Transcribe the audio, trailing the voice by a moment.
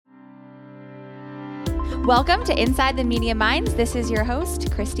Welcome to Inside the Media Minds. This is your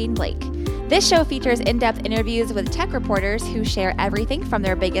host, Christine Blake. This show features in-depth interviews with tech reporters who share everything from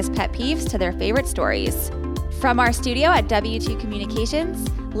their biggest pet peeves to their favorite stories. From our studio at W2 Communications,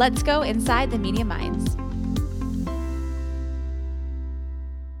 let's go inside the media minds.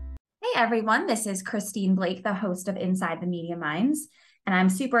 Hey everyone, this is Christine Blake, the host of Inside the Media Minds. And I'm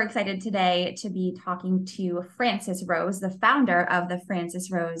super excited today to be talking to Francis Rose, the founder of the Francis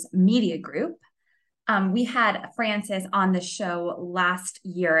Rose Media Group. We had Francis on the show last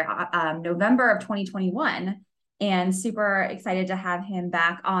year, November of 2021, and super excited to have him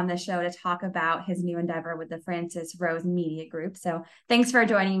back on the show to talk about his new endeavor with the Francis Rose Media Group. So thanks for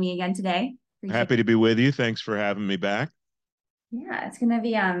joining me again today. Happy to be with you. Thanks for having me back. Yeah, it's going to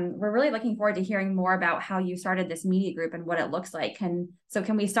be, we're really looking forward to hearing more about how you started this media group and what it looks like. Can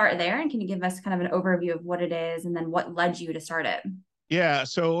we start there? And can you give us kind of an overview of what it is and then what led you to start it? Yeah,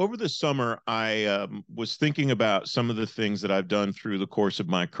 so over the summer, I was thinking about some of the things that I've done through the course of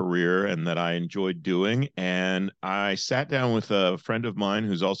my career and that I enjoyed doing. And I sat down with a friend of mine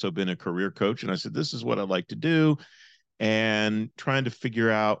who's also been a career coach. And I said, this is what I'd like to do, and trying to figure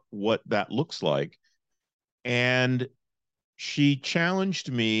out what that looks like. And she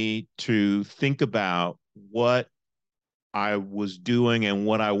challenged me to think about what I was doing and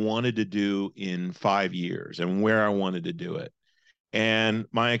what I wanted to do in 5 years and where I wanted to do it. And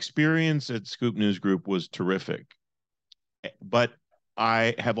my experience at Scoop News Group was terrific. But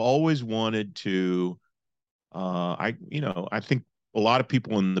I have always wanted to, I think a lot of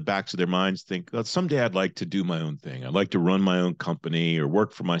people in the backs of their minds think, well, someday I'd like to do my own thing. I'd like to run my own company or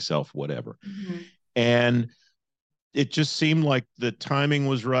work for myself, whatever. Mm-hmm. And it just seemed like the timing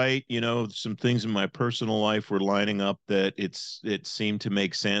was right. You know, some things in my personal life were lining up that it seemed to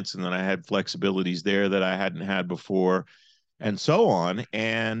make sense, and that I had flexibilities there that I hadn't had before, and so on.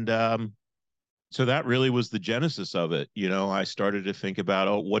 And so that really was the genesis of it. You know, I started to think about,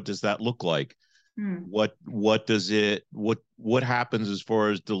 oh, what does that look like? What happens as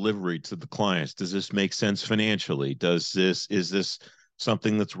far as delivery to the clients? Does this make sense financially? Is this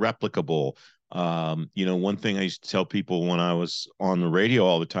something that's replicable? One thing I used to tell people when I was on the radio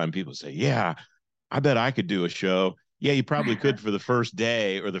all the time, people say, yeah, I bet I could do a show. Yeah, you probably could for the first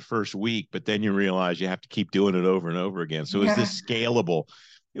day or the first week, but then you realize you have to keep doing it over and over again. So is this scalable?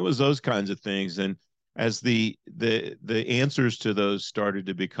 It was those kinds of things. And as the answers to those started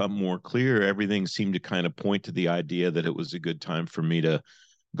to become more clear, everything seemed to kind of point to the idea that it was a good time for me to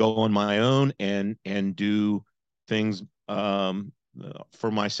go on my own and do things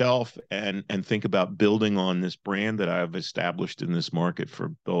for myself and think about building on this brand that I've established in this market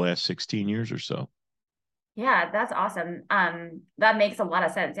for the last 16 years or so. Yeah, that's awesome. That makes a lot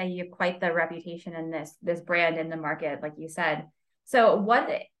of sense. Yeah, you have quite the reputation in this brand in the market, like you said. So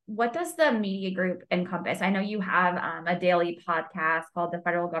what does the media group encompass? I know you have a daily podcast called The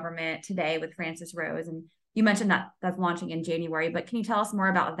Federal Government Today with Francis Rose, and you mentioned that's launching in January, but can you tell us more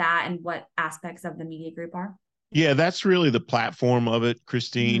about that and what aspects of the media group are? Yeah, that's really the platform of it,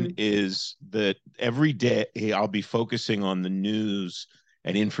 Christine, is that every day I'll be focusing on the news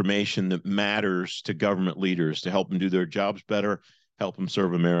and information that matters to government leaders to help them do their jobs better, help them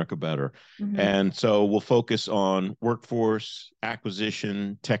serve America better. And so we'll focus on workforce,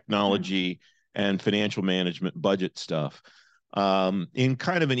 acquisition, technology, and financial management, budget stuff, in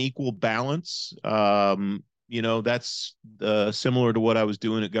kind of an equal balance. That's similar to what I was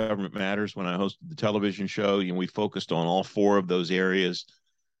doing at Government Matters when I hosted the television show. We focused on all four of those areas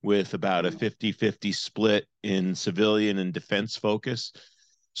with about a 50-50 split in civilian and defense focus.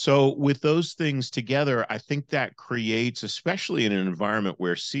 So with those things together, I think that creates, especially in an environment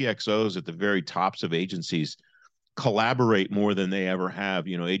where CXOs at the very tops of agencies collaborate more than they ever have,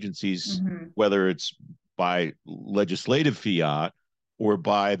 agencies, whether it's by legislative fiat or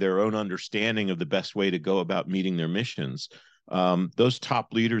by their own understanding of the best way to go about meeting their missions. Those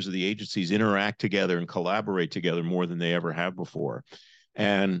top leaders of the agencies interact together and collaborate together more than they ever have before.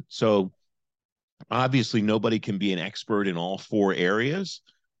 And so obviously nobody can be an expert in all four areas,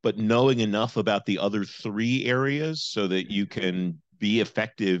 but knowing enough about the other three areas so that you can be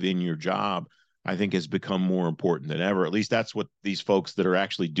effective in your job, I think has become more important than ever. At least that's what these folks that are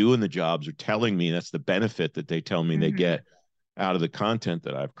actually doing the jobs are telling me. That's the benefit that they tell me they get out of the content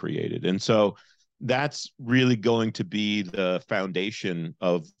that I've created. And so that's really going to be the foundation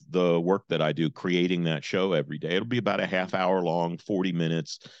of the work that I do, creating that show every day. It'll be about a half hour long, 40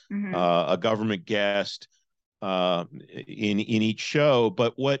 minutes, a government guest in each show.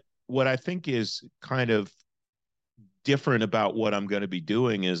 But what I think is kind of different about what I'm going to be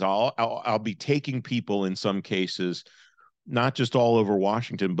doing is I'll be taking people in some cases, not just all over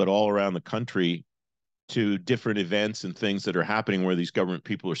Washington, but all around the country, to different events and things that are happening where these government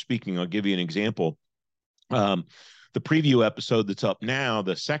people are speaking. I'll give you an example. The preview episode that's up now,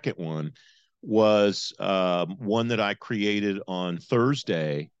 the second one, was one that I created on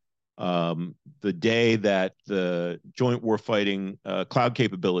Thursday, the day that the Joint Warfighting Cloud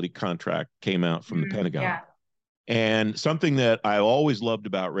Capability contract came out from the Pentagon. Yeah. And something that I always loved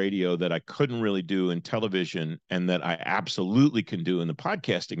about radio that I couldn't really do in television and that I absolutely can do in the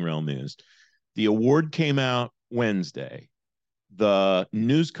podcasting realm is the award came out Wednesday. The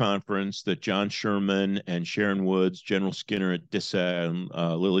news conference that John Sherman and Sharon Woods, General Skinner at DISA, and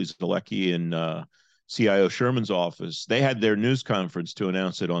Lily Zalecki in CIO Sherman's office, they had their news conference to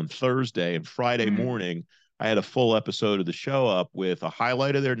announce it on Thursday. And Friday morning, I had a full episode of the show up with a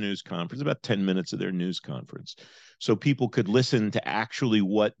highlight of their news conference, about 10 minutes of their news conference. So people could listen to actually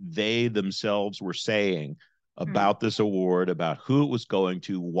what they themselves were saying about this award, about who it was going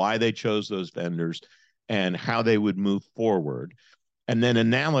to, why they chose those vendors, and how they would move forward. And then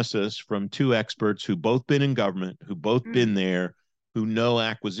analysis from two experts who both been in government, who both been there, who know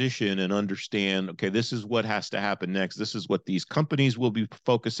acquisition and understand, okay, this is what has to happen next. This is what these companies will be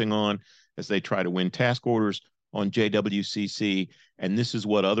focusing on as they try to win task orders on JWCC. And this is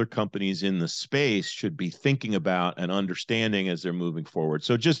what other companies in the space should be thinking about and understanding as they're moving forward.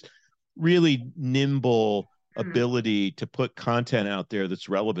 So just really nimble ability to put content out there that's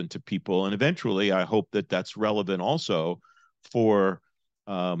relevant to people. And eventually, I hope that that's relevant also for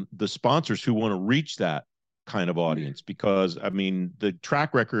the sponsors who want to reach that kind of audience. Because, I mean, the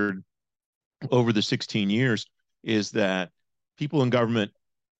track record over the 16 years is that people in government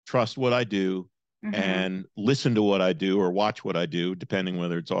trust what I do and listen to what I do or watch what I do, depending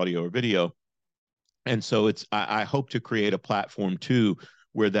whether it's audio or video. And so I hope to create a platform too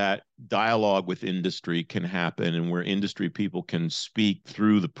where that dialogue with industry can happen and where industry people can speak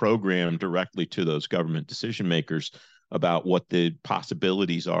through the program directly to those government decision makers about what the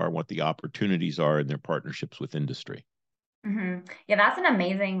possibilities are, what the opportunities are in their partnerships with industry. Yeah, that's an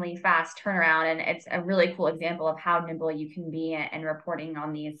amazingly fast turnaround, and it's a really cool example of how nimble you can be in reporting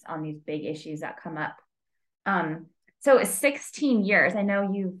on these big issues that come up. So 16 years. I know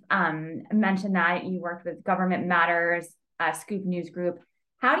you've mentioned that you worked with Government Matters, Scoop News Group.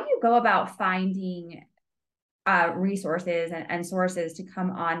 How do you go about finding resources and sources to come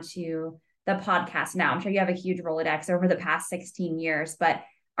onto the podcast now? I'm sure you have a huge Rolodex over the past 16 years, but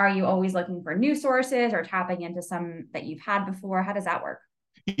are you always looking for new sources or tapping into some that you've had before? How does that work?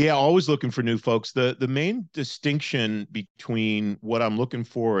 Yeah, always looking for new folks. The main distinction between what I'm looking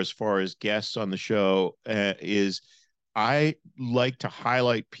for as far as guests on the show is I like to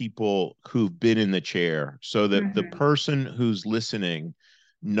highlight people who've been in the chair so that the person who's listening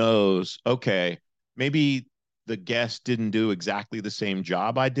knows, okay, maybe the guest didn't do exactly the same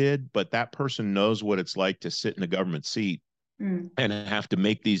job I did, but that person knows what it's like to sit in a government seat and have to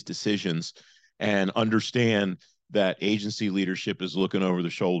make these decisions and understand that agency leadership is looking over the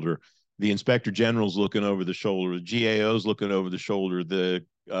shoulder. The inspector general's looking over the shoulder. The GAO's looking over the shoulder. The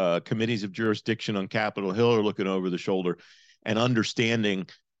committees of jurisdiction on Capitol Hill are looking over the shoulder, and understanding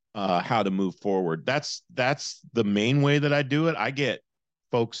how to move forward. That's the main way that I do it. I get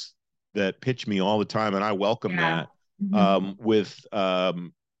folks that pitch me all the time, and I welcome that with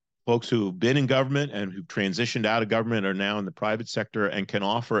folks who've been in government and who've transitioned out of government are now in the private sector and can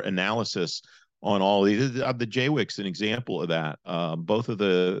offer analysis on all these. The JWIC's an example of that. Both of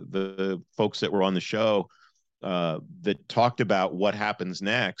the folks that were on the show that talked about what happens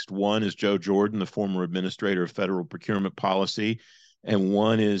next. One is Joe Jordan, the former administrator of federal procurement policy, and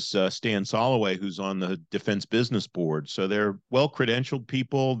one is Stan Soloway, who's on the Defense Business Board. So they're well-credentialed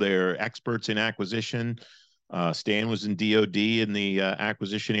people. They're experts in acquisition. Stan was in DOD in the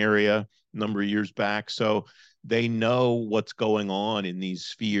acquisition area a number of years back. So they know what's going on in these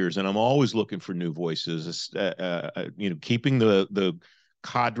spheres. And I'm always looking for new voices, keeping the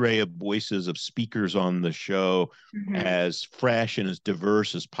cadre of voices of speakers on the show as fresh and as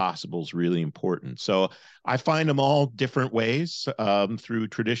diverse as possible is really important. So I find them all different ways, through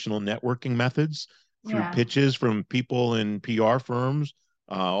traditional networking methods, through pitches from people in PR firms.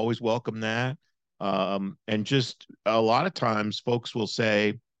 Always welcome that. And just a lot of times folks will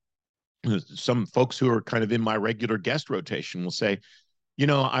say, some folks who are kind of in my regular guest rotation will say,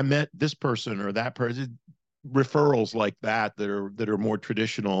 I met this person or that person. Referrals like that are more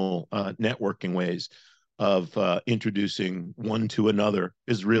traditional networking ways of introducing one to another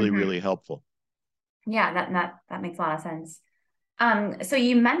is really, really helpful. Yeah, that makes a lot of sense. So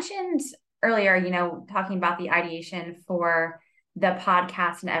you mentioned earlier, talking about the ideation for the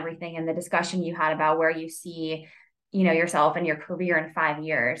podcast and everything, and the discussion you had about where you see yourself and your career in 5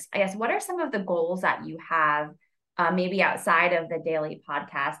 years, I guess, what are some of the goals that you have, maybe outside of the daily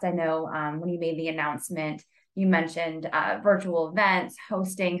podcast? I know when you made the announcement, you mentioned virtual events,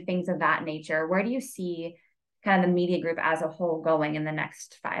 hosting, things of that nature. Where do you see kind of the media group as a whole going in the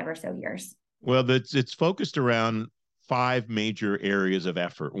next 5 or so years? Well, it's focused around five major areas of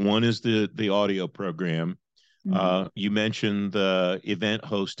effort. One is the audio program. Mm-hmm. You mentioned the event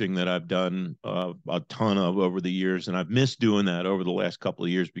hosting that I've done a ton of over the years, and I've missed doing that over the last couple of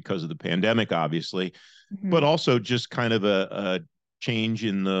years because of the pandemic, obviously, but Mm-hmm. also just kind of a change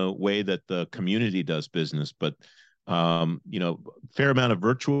in the way that the community does business. But fair amount of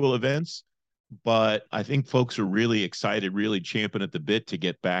virtual events, but I think folks are really excited, really champing at the bit to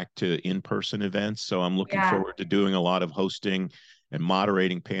get back to in-person events. So I'm looking Yeah. forward to doing a lot of hosting and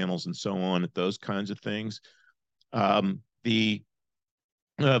moderating panels and so on at those kinds of things. The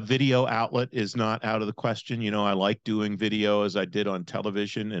video outlet is not out of the question. I like doing video as I did on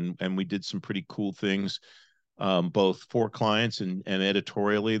television, and we did some pretty cool things, both for clients and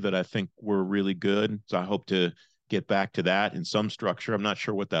editorially, that I think were really good. So I hope to get back to that in some structure. I'm not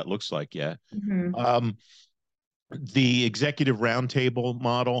sure what that looks like yet. Mm-hmm. Um, the executive roundtable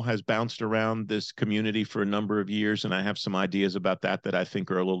model has bounced around this community for a number of years, and I have some ideas about that I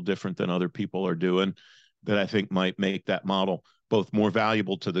think are a little different than other people are doing, that I think might make that model both more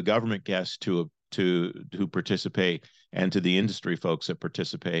valuable to the government guests who participate and to the industry folks that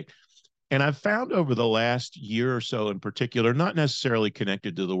participate. And I've found over the last year or so in particular, not necessarily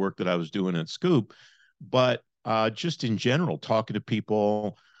connected to the work that I was doing at Scoop, but just in general, talking to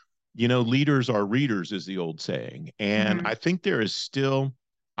people, leaders are readers is the old saying. And Mm-hmm. I think there is still,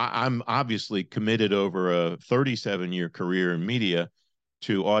 I'm obviously committed over a 37-year career in media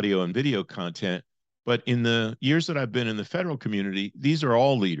to audio and video content. But in the years that I've been in the federal community, these are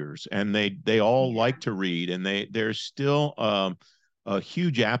all leaders, and they all Yeah. like to read, and there's still a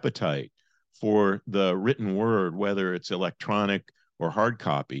huge appetite for the written word, whether it's electronic or hard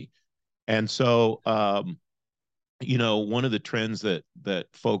copy. And so one of the trends that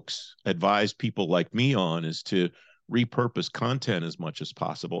folks advise people like me on is to repurpose content as much as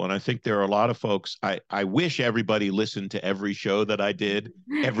possible. And I think there are a lot of folks, I wish everybody listened to every show that I did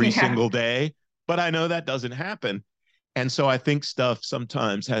every Yeah. single day, but I know that doesn't happen. And so I think stuff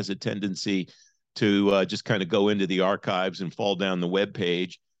sometimes has a tendency to just kind of go into the archives and fall down the web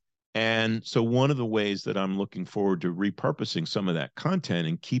page. And so one of the ways that I'm looking forward to repurposing some of that content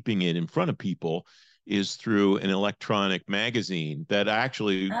and keeping it in front of people is through an electronic magazine that I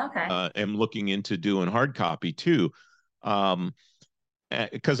actually Okay. am looking into doing hard copy too, um,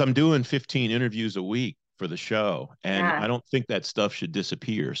 because I'm doing 15 interviews a week for the show, and I Yeah. don't think that stuff should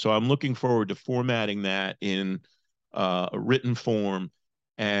disappear. So I'm looking forward to formatting that in a written form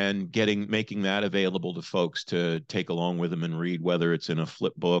and making that available to folks to take along with them and read, whether it's in a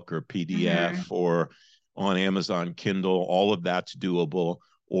flip book or Mm-hmm. PDF or on Amazon Kindle. All of that's doable,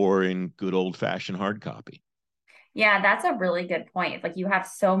 or in good old fashioned hard copy. Yeah, that's a really good point. Like you have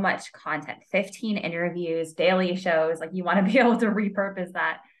so much content, 15 interviews, daily shows, like you want to be able to repurpose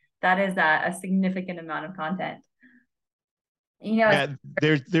that. That is a significant amount of content. It's, Yeah,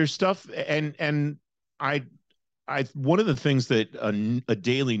 there's stuff, and I one of the things that a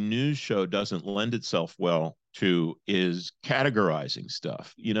daily news show doesn't lend itself well to is categorizing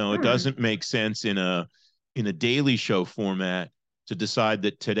stuff. It hmm, doesn't make sense in a daily show format to decide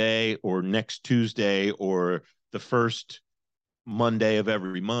that today or next Tuesday or the first Monday of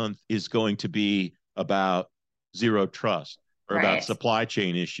every month is going to be about zero trust or about right. supply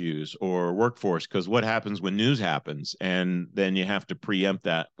chain issues or workforce, because what happens when news happens, and then you have to preempt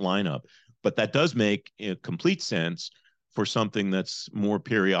that lineup. But that does make complete sense for something that's more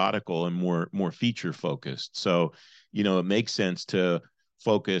periodical and more feature focused. So it makes sense to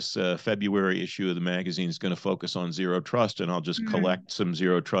focus. February issue of the magazine is going to focus on zero trust, and I'll just Hmm. collect some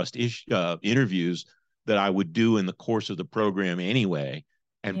zero trust interviews that I would do in the course of the program anyway,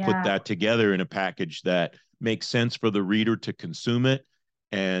 and put Yeah. that together in a package that makes sense for the reader to consume it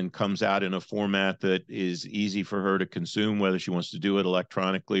and comes out in a format that is easy for her to consume, whether she wants to do it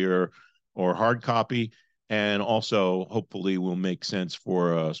electronically or hard copy. And also, hopefully, will make sense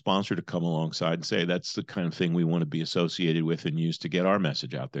for a sponsor to come alongside and say that's the kind of thing we want to be associated with and use to get our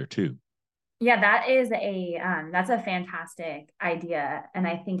message out there too. Yeah, that's a fantastic idea. And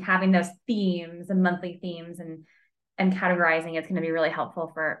I think having those themes and monthly themes and categorizing it's going to be really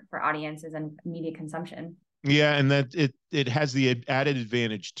helpful for audiences and media consumption. Yeah, and that it has the added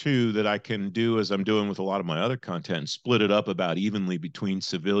advantage too that I can do, as I'm doing with a lot of my other content, split it up about evenly between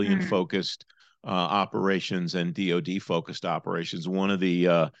civilian Mm. focused operations and DoD focused operations. One of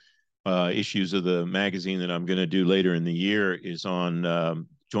the issues of the magazine that I'm going to do later in the year is on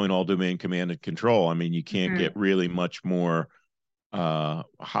joint all domain command and control. I mean, you can't get really much more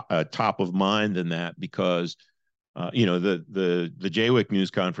top of mind than that, because the JWIC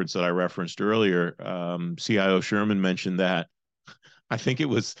news conference that I referenced earlier, CIO Sherman mentioned that. I think it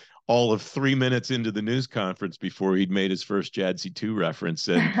was all of 3 minutes into the news conference before he'd made his first JADC2 reference,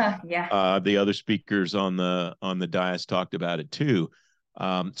 and the other speakers on the dais talked about it too.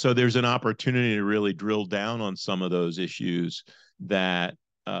 So there's an opportunity to really drill down on some of those issues that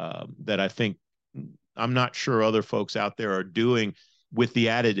I think I'm not sure other folks out there are doing, with the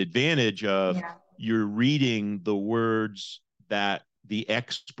added advantage of you're reading the words that the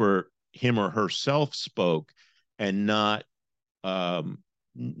expert, him or herself, spoke, and not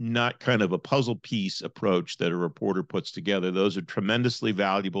kind of a puzzle piece approach that a reporter puts together. Those are tremendously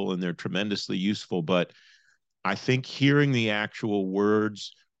valuable and they're tremendously useful. But I think hearing the actual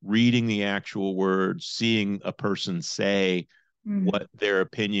words, reading the actual words, seeing a person say what their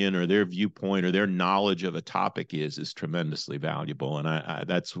opinion or their viewpoint or their knowledge of a topic is tremendously valuable. And I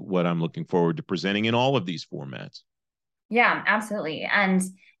that's what I'm looking forward to presenting in all of these formats. Yeah, absolutely. And,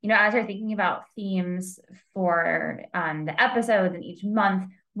 as you're thinking about themes for the episodes and each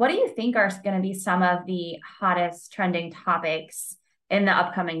month, what do you think are going to be some of the hottest trending topics in the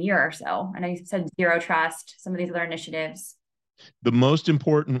upcoming year or so? I know you said zero trust, some of these other initiatives. The most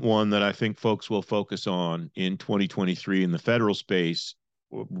important one that I think folks will focus on in 2023 in the federal space,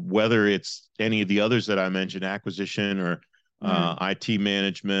 whether it's any of the others that I mentioned, acquisition or IT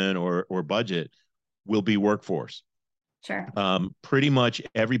management or budget, will be workforce. Sure. Pretty much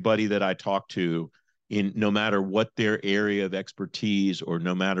everybody that I talk to, no matter what their area of expertise or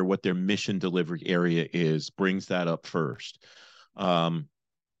no matter what their mission delivery area is, brings that up first. On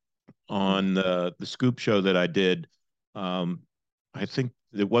the Scoop show that I did, I think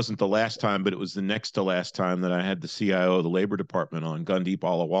it wasn't the last time, but it was the next to last time that I had the CIO of the Labor Department on, Gundeep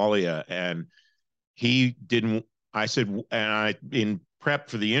Ahluwalia, and he didn't. I said, and in prep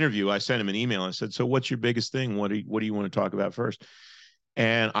for the interview, I sent him an email. I said, "So, what's your biggest thing? What do you want to talk about first?"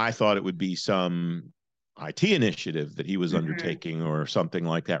 And I thought it would be some IT initiative that he was undertaking or something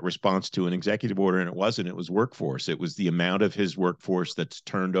like that, response to an executive order, and it wasn't. It was workforce. It was the amount of his workforce that's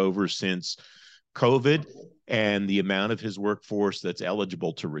turned over since COVID, and the amount of his workforce that's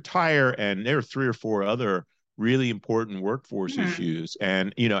eligible to retire. And there are 3 or 4 other really important workforce issues.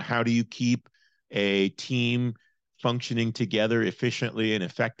 And, how do you keep a team functioning together efficiently and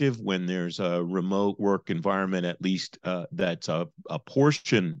effective when there's a remote work environment, at least that's a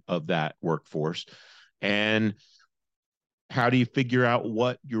portion of that workforce? And how do you figure out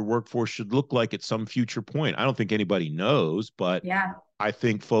what your workforce should look like at some future point? I don't think anybody knows, but I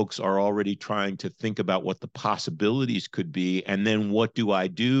think folks are already trying to think about what the possibilities could be. And then what do I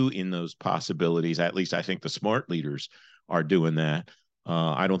do in those possibilities? At least I think the smart leaders are doing that.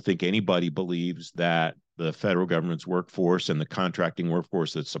 I don't think anybody believes that the federal government's workforce and the contracting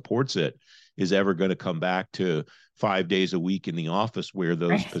workforce that supports it is ever going to come back to 5 days a week in the office, where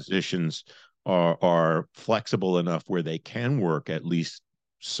those positions are flexible enough where they can work at least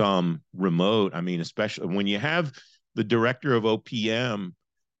some remote. I mean, especially when you have the director of OPM,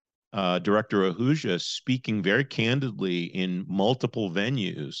 Director Ahuja, speaking very candidly in multiple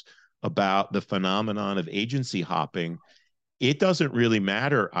venues about the phenomenon of agency hopping. It doesn't really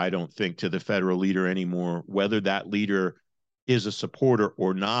matter, I don't think, to the federal leader anymore whether that leader is a supporter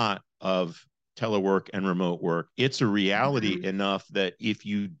or not of telework and remote work. It's a reality enough that if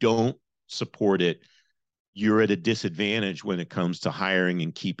you don't support it, you're at a disadvantage when it comes to hiring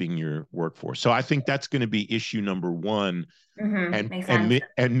and keeping your workforce. So I think that's going to be issue number 1, and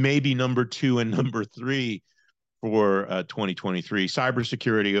maybe number 2 and number 3 for 2023.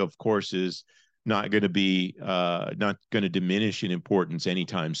 Cybersecurity, of course, is not going to diminish in importance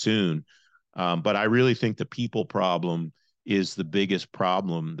anytime soon. But I really think the people problem is the biggest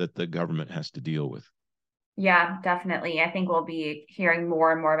problem that the government has to deal with. Yeah, definitely. I think we'll be hearing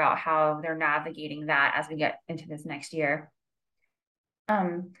more and more about how they're navigating that as we get into this next year.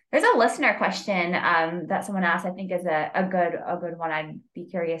 There's a listener question that someone asked, I think is a good one. I'd be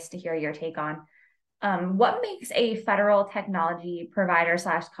curious to hear your take on. What makes a federal technology provider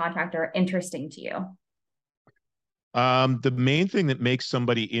 / contractor interesting to you? The main thing that makes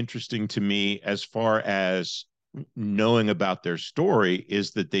somebody interesting to me, as far as knowing about their story,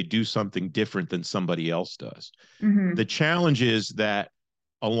 is that they do something different than somebody else does. The challenge is that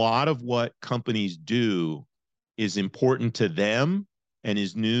a lot of what companies do is important to them and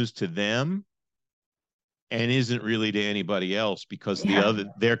is news to them and isn't really to anybody else, because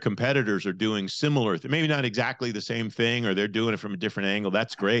their competitors are doing similar, maybe not exactly the same thing, or they're doing it from a different angle.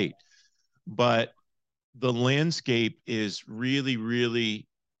 That's great. but the landscape is really, really,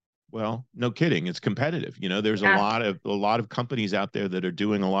 well, no kidding. It's competitive. There's a lot of companies out there that are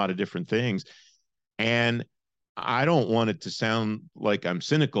doing a lot of different things. And I don't want it to sound like I'm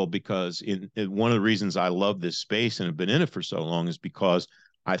cynical, because one of the reasons I love this space and have been in it for so long is because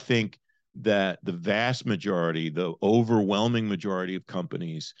I think that the vast majority, the overwhelming majority of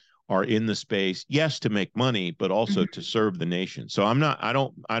companies are in the space, yes, to make money, but also to serve the nation. So I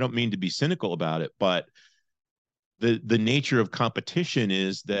don't mean to be cynical about it, but the nature of competition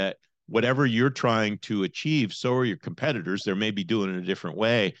is that whatever you're trying to achieve, so are your competitors. They may be doing it a different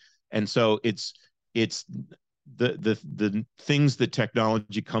way. And so it's the things that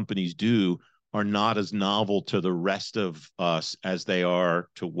technology companies do are not as novel to the rest of us as they are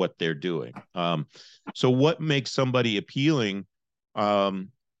to what they're doing. So what makes somebody appealing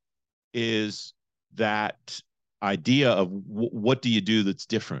is that idea of what do you do that's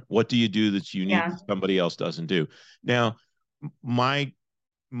different? What do you do that's unique that somebody else doesn't do? Now, my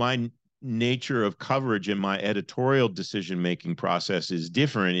nature of coverage and my editorial decision-making process is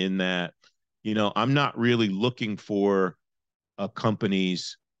different in that, I'm not really looking for a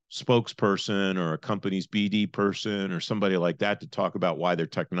company's spokesperson or a company's BD person or somebody like that to talk about why their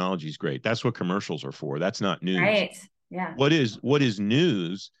technology is great. That's what commercials are for. That's not news. Right. Yeah. What is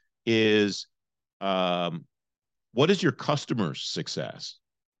news is what is your customer's success?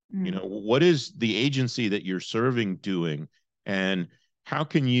 What is the agency that you're serving doing? And how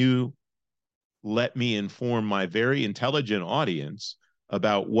can you let me inform my very intelligent audience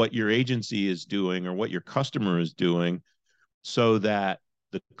about what your agency is doing or what your customer is doing, so that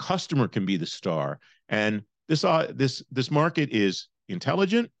the customer can be the star? And this market is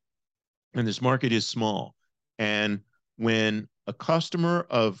intelligent, and this market is small. And when a customer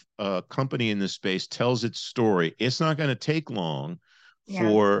of a company in this space tells its story, it's not going to take long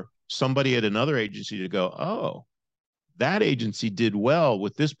for somebody at another agency to go, oh, that agency did well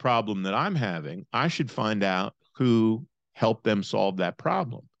with this problem that I'm having. I should find out who helped them solve that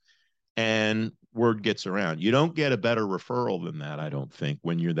problem. And word gets around. You don't get a better referral than that, I don't think,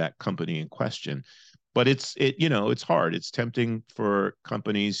 when you're that company in question. But it's hard. It's tempting for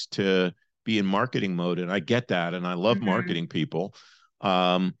companies to be in marketing mode, and I get that, and I love marketing people.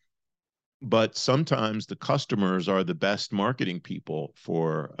 But sometimes the customers are the best marketing people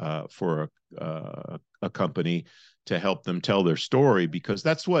for a company, to help them tell their story, because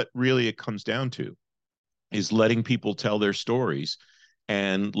that's what really it comes down to, is letting people tell their stories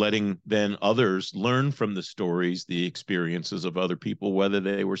and letting then others learn from the stories, the experiences of other people, whether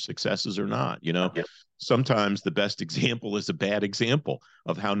they were successes or not. Sometimes the best example is a bad example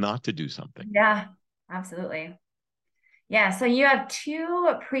of how not to do something. Yeah, absolutely. Yeah. So you have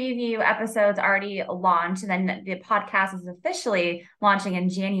 2 preview episodes already launched, and then the podcast is officially launching in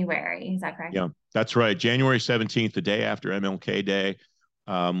January. Is that correct? Yeah, that's right. January 17th, the day after MLK Day.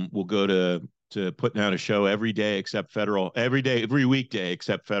 We'll go to putting out a show every day except every weekday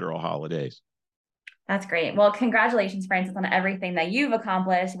except federal holidays. That's great. Well, congratulations, Francis, on everything that you've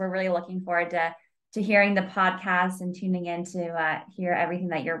accomplished. We're really looking forward to hearing the podcast and tuning in to hear everything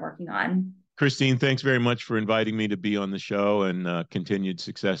that you're working on. Christine, thanks very much for inviting me to be on the show, and continued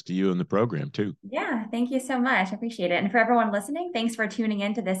success to you and the program too. Yeah, thank you so much. I appreciate it. And for everyone listening, thanks for tuning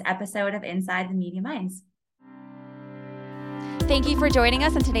in to this episode of Inside the Media Minds. Thank you for joining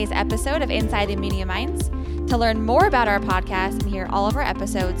us on today's episode of Inside the Media Minds. To learn more about our podcast and hear all of our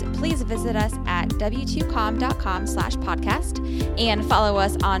episodes, please visit us at w2com.com/podcast and follow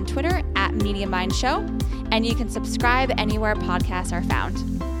us on Twitter @Media Mind Show. And you can subscribe anywhere podcasts are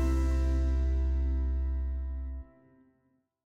found.